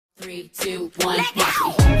3, 2, 1, watch me.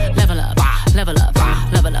 Level up, level up,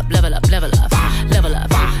 level up, level up, level up, level up,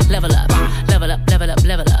 level up, level up, level up,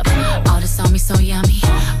 level up. All this on me so yummy,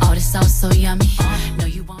 all this sauce so yummy. No,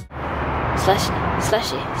 you won't. Slushy,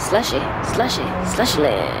 slushy, slushy, slushy,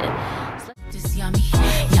 Slusheeland. This yummy,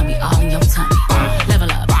 yummy all in your tummy. Level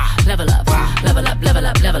up, level up, level up, level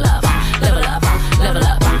up, level up, level up, level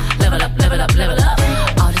up, level up, level up, level up.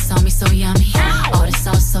 All this on me so yummy, all this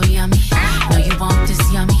sauce so yummy. No, you want this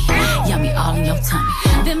yummy, yummy all in your tummy.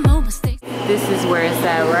 Then more mistakes. This is where it's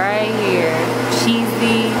at right here.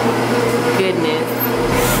 Cheesy goodness.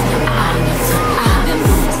 All in your tummy. Then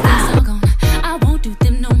more mistakes are gone. I won't do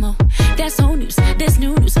them no more. That's old news, that's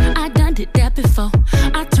new news. I done did that before.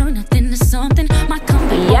 I turn nothing to something. My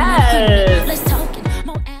company. Yes. Let's talk it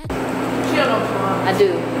more. I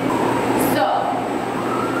do. So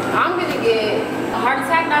I'm gonna get a heart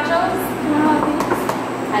attack nachos.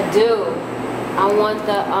 I do. I want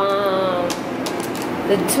the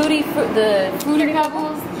Fruity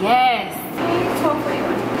Pebbles. Yes.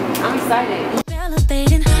 I'm excited.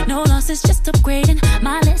 Elevating, no losses, just upgrading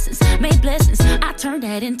my lessons, made blessings. I turned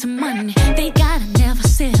that into money. They gotta never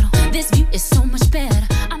settle. This view is so much better.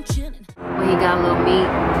 I'm chilling. Well, he got a little meat.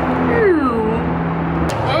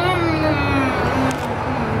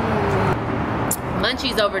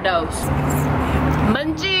 Munchies overdose.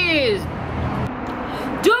 Munchies.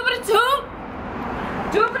 Do it for the two.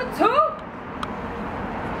 Do it for the two.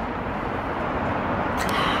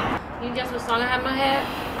 You guess what song I have in my head?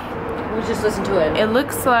 We'll just listen to it. It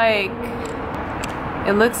looks like,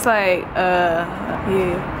 yeah,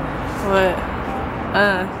 what?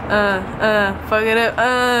 Fuck it up,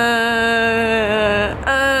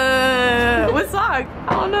 what song? I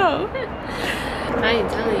don't know. I ain't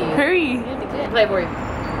telling you. Hurry. You have to get it. Play for you.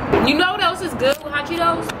 You know what else is good with hot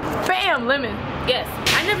Cheetos? Bam, lemon. Yes.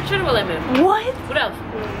 I never tried it with lemon. What? What else?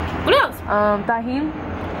 What else? Tahini.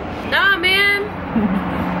 Nah, man.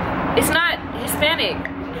 It's not Hispanic.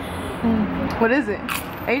 What is it?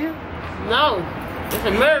 Asian? No. It's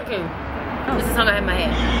American. Oh. This is the song I had in my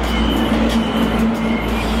head.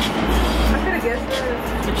 I could have guessed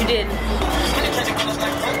that. But you didn't.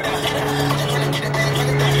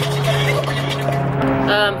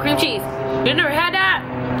 Cream cheese. You never had that?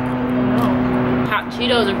 No. Hot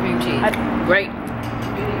Cheetos and cream cheese. Great.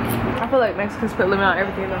 I feel like Mexicans put lemon on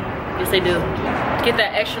everything though. Yes, they do. Get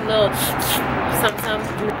that extra little something.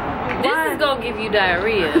 This is gonna give you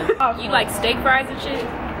diarrhea. You like steak fries and shit?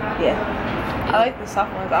 Yeah. I like the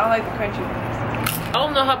soft ones. I don't like the crunchy ones. I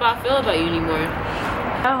don't know how I feel about you anymore.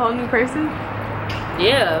 A whole new person?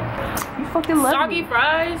 Yeah. You fucking love Soggy me.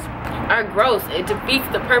 fries are gross. It defeats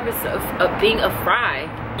the purpose of being a fry.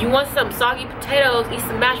 You want some soggy potatoes, eat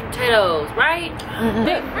some mashed potatoes, right?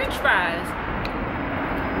 Big French fries.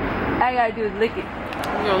 All I gotta do is lick it.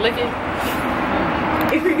 You gonna lick it?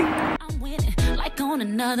 I'm winning like on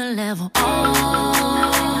another level.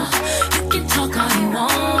 Oh, you can talk all you want.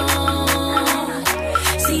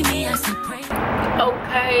 See me, I see pray.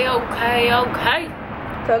 Okay, okay, okay.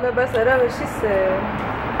 Tell her best ever. She said,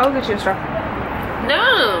 I'll get you a straw. No.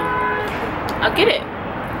 I'll get it. I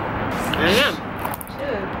am.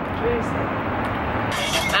 Should. Really sad.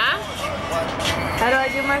 Huh? How do I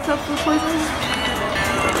give myself food poisoning?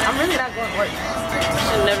 I'm really not going to work.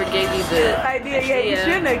 Should never gave you the idea. Yeah, you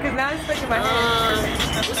shouldn't have, because now it's stuck in my head.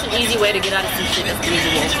 What's an easy way to get out of some shit that's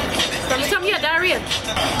believable? So you tell me you got diarrhea.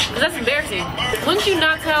 Because that's embarrassing. Wouldn't you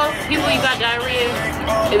not tell people you got diarrhea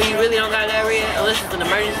if you really don't got diarrhea? Unless it's an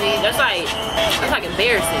emergency. That's like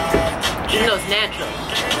embarrassing. Even though it's natural.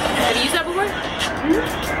 Have you used that before?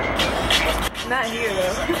 Not here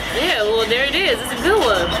though. Yeah, well there it is. It's a good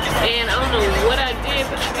one. And I don't know what I did,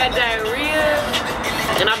 but I got diarrhea.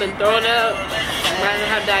 And I've been throwing up. I'm rather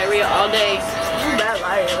have diarrhea all day. You're a bad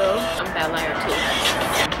liar though. I'm a bad liar too.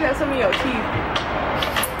 You got some of your teeth.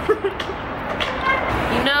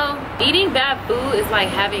 You know, eating bad food is like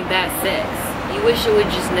having bad sex. You wish it would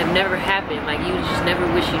just never happen. Like you just never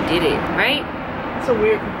wish you did it, right? It's a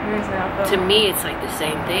weird comparison I feel. To me, it's like the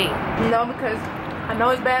same thing. No, because I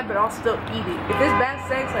know it's bad, but I'll still eat it. If it's bad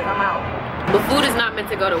sex, like I'm out. But food is not meant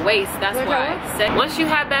to go to waste. That's why. Once you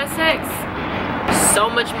have bad sex, so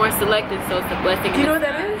much more selective. So it's the blessing. Do you know what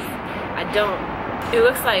that is? I don't. It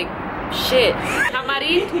looks like shit.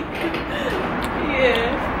 Hamari?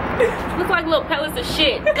 Yeah. Look like little pellets of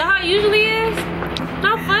shit. That's how it usually is.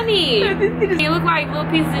 Not funny. It look like little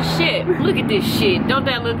pieces of shit. Look at this shit. Don't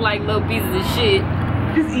that look like little pieces of shit?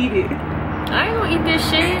 Just eat it. I ain't gonna eat this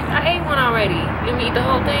shit. I ate one already. You want me to eat the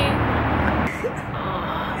whole thing?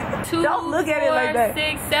 Two, don't look at it like that.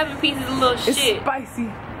 6, 7 pieces of little it's shit.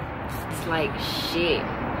 Spicy. It's like shit.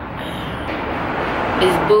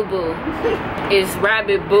 is boo-boo. It's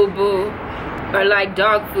rabbit boo-boo. Or like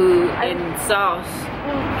dog food and sauce.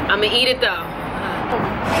 I'ma eat it though.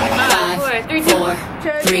 5, 4, 3, 2, 1.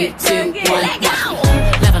 3, 2, 1, go!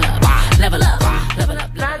 Level up, level up, level up.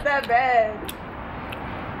 Not that bad.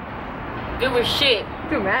 It was shit.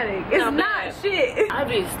 Dramatic. It's not bad. shit.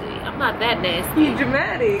 Obviously, I'm not that nasty. You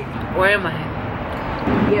dramatic. Or am I?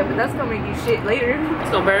 Yeah, but that's gonna make you shit later.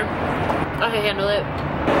 It's gonna burn. I can handle it.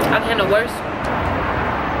 I can handle worse.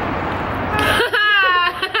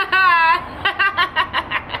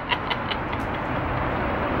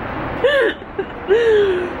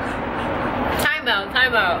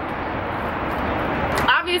 Time out.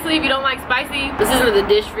 Obviously, if you don't like spicy, this isn't the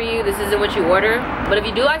dish for you. This isn't what you order. But if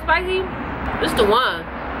you do like spicy, this is the one.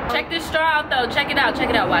 Check this straw out though. Check it out. Check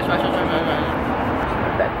it out. Watch.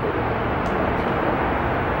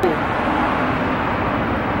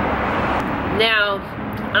 Now,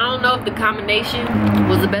 I don't know if the combination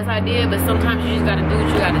was the best idea, but sometimes you just gotta do what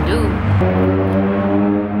you gotta do.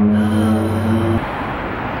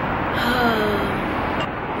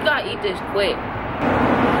 You gotta eat this quick.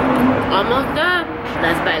 Almost done.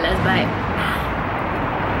 Let's bite.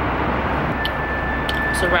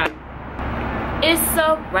 It's a wrap. It's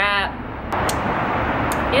a wrap.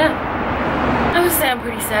 Yeah. I would say I'm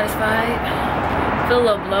pretty satisfied. Feel a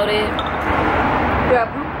little bloated. Yeah.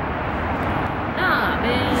 Nah,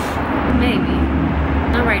 man. Maybe.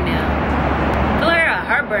 Not right now. I feel like I got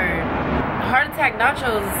heartburn. Heart attack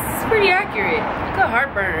nachos is pretty accurate. I got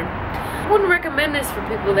heartburn. I wouldn't recommend this for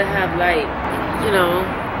people that have like, you know,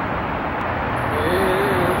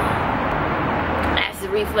 acid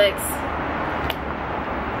reflux.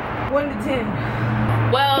 1 to 10.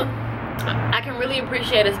 Well, I can really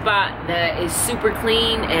appreciate a spot that is super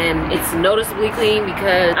clean and it's noticeably clean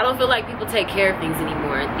because I don't feel like people take care of things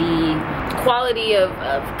anymore. The quality of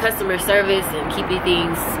customer service and keeping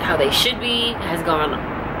things how they should be has gone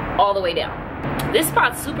all the way down. This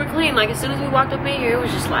spot's super clean. Like as soon as we walked up in here, it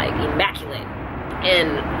was just like immaculate.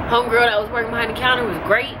 And homegirl that was working behind the counter was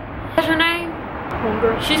great. What's her name?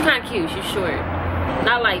 Homegirl. She's kind of cute. She's short.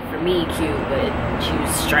 Not like for me cute, but she was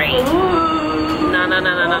straight. No.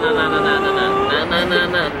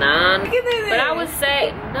 But I would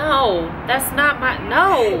say no. That's not my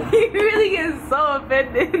no. You really get so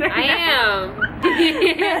offended. I am.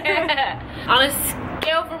 On a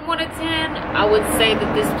scale from 1 to 10, I would say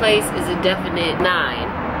that this place is a definite 9.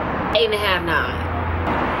 8.5,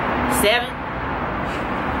 9. 7.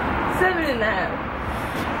 7.5.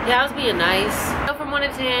 Yeah, I was being nice. So from 1 to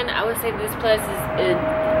 10, I would say this place is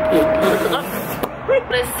on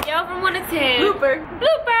a scale from 1 to 10. Blooper.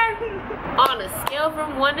 On a scale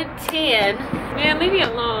from 1 to 10. Man, leave me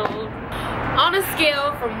alone. On a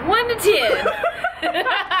scale from 1 to 10.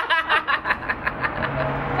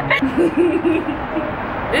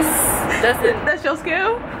 This doesn't. That's your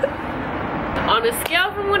scale? On a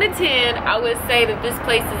scale from 1 to 10, I would say that this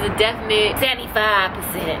place is a definite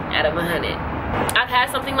 75% out of 100. I've had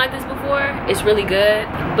something like this before. It's really good.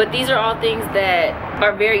 But these are all things that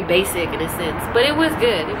are very basic in a sense. But it was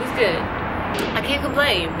good. It was good. I can't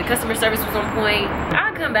complain. The customer service was on point.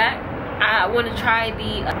 I'll come back. I want to try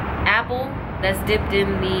the apple that's dipped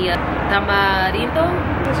in the tamarindo.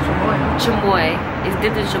 That's chamoy. Chamoy. It's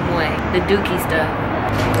dipped in chamoy. The dookie stuff.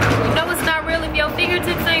 You know it's not real if your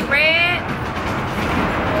fingertips ain't red.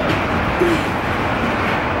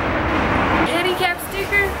 Handicap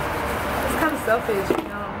sticker. It's kind of selfish, you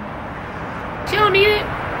know. She don't need it.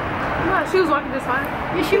 No, she was walking just fine.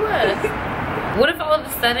 Yeah, she was. What if all of a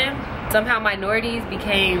sudden, somehow minorities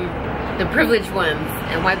became the privileged ones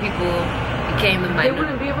and white people became the They minority?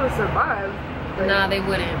 wouldn't be able to survive. Like, Nah, they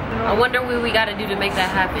wouldn't. No. I wonder what we gotta do to make that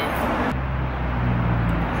happen.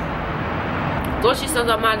 Goshi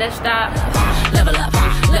Sangama, let's stop. Level up,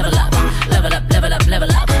 level up, level up, level up, level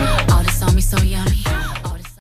up. All this on me so young.